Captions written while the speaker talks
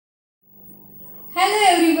Hello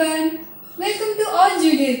everyone. Welcome to our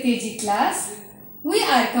junior KG class. We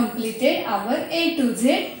are completed our A to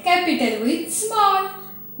Z capital with small.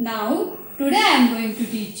 Now today I am going to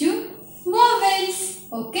teach you vowels.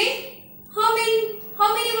 Okay? How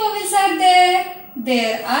many vowels are there?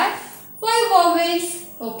 There are 5 vowels.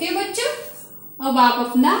 Okay बच्चों? अब आप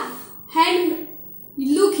अपना hand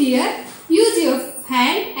look here. Use your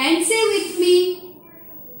hand and say with me.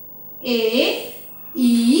 A,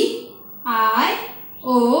 E, I,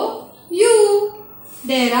 O, U.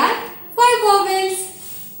 There are 5 vowels.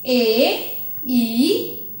 A,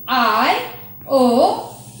 E, I,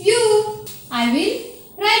 O, U. I will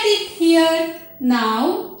write it here.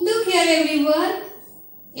 Now look here everyone.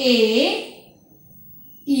 A,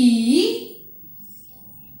 E,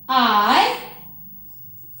 I,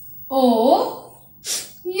 O,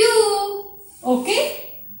 U.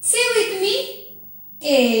 Okay? Say with me.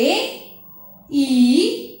 A,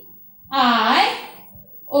 E, I,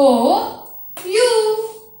 O, U.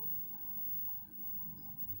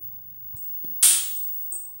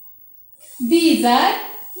 These are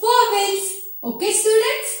vowels. Okay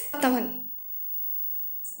students?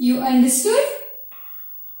 You understood?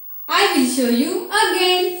 I will show you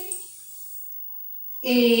again.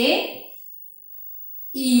 A,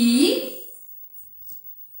 E,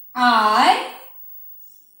 I,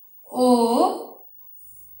 O,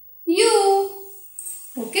 U.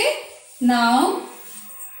 Okay? Now,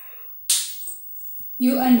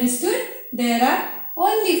 you understood? There are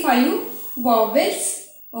only 5 vowels.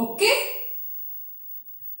 Okay?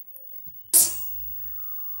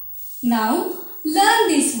 Now, learn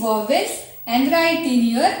these vowels and write in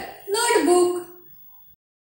your notebook.